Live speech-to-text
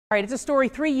All right, it's a story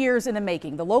 3 years in the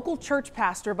making. The local church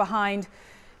pastor behind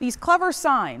these clever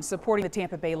signs supporting the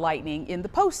Tampa Bay Lightning in the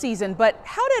postseason. But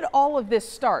how did all of this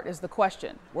start is the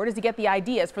question. Where does he get the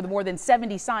ideas for the more than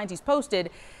 70 signs he's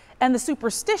posted and the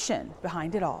superstition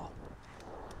behind it all?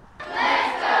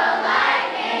 Let's go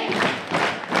Lightning!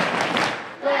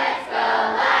 Let's go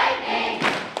Lightning!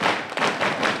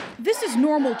 This is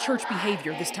normal church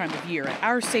behavior this time of year at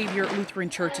Our Savior Lutheran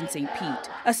Church in St. Pete.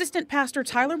 Assistant Pastor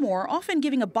Tyler Moore often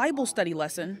giving a Bible study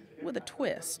lesson with a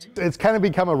twist. It's kind of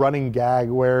become a running gag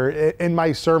where in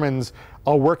my sermons,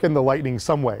 I'll work in the Lightning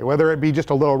some way, whether it be just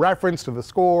a little reference to the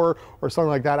score or something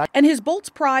like that. And his Bolts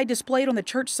pride displayed on the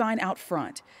church sign out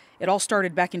front. It all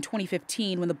started back in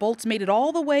 2015 when the Bolts made it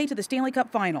all the way to the Stanley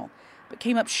Cup final, but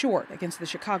came up short against the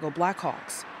Chicago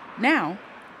Blackhawks. Now,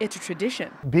 it's a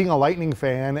tradition. Being a Lightning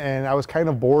fan, and I was kind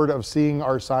of bored of seeing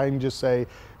our sign just say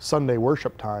Sunday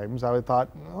worship times, I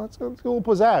thought, well, let's go a little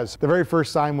pizzazz. The very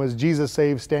first sign was Jesus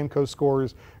saves, Stamkos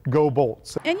scores, go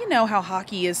Bolts. And you know how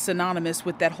hockey is synonymous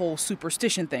with that whole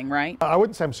superstition thing, right? I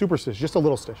wouldn't say I'm superstitious, just a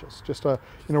little stitious. Just a,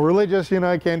 religious,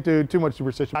 I can't do too much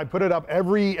superstition. I put it up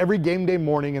every game day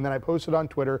morning, and then I post it on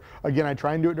Twitter. Again, I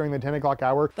try and do it during the 10 o'clock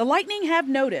hour. The Lightning have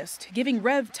noticed, giving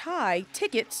Rev Ty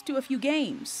tickets to a few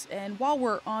games. And while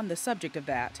we're on the subject of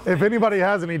that, if anybody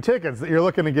has any tickets that you're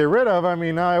looking to get rid of,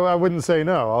 I wouldn't say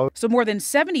no. So more than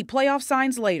 70 playoff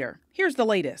signs later, here's the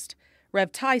latest.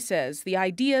 Rev Ty says the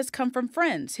ideas come from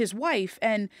friends, his wife,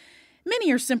 and many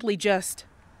are simply just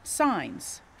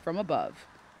signs from above.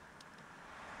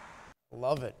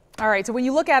 Love it. All right, so when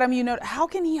you look at him, how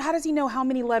does he know how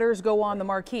many letters go on the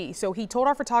marquee? So he told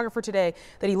our photographer today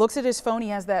that he looks at his phone, he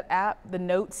has that app, the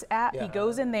Notes app. Yeah. He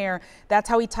goes in there, that's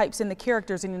how he types in the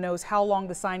characters, and he knows how long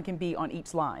the sign can be on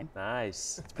each line.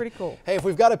 Nice. It's pretty cool. Hey, if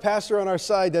we've got a pastor on our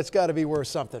side, that's got to be worth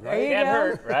something, right? There you Can't go.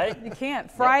 hurt, right? You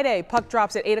can't. Friday, puck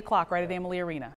drops at 8 o'clock right at Amalie Arena.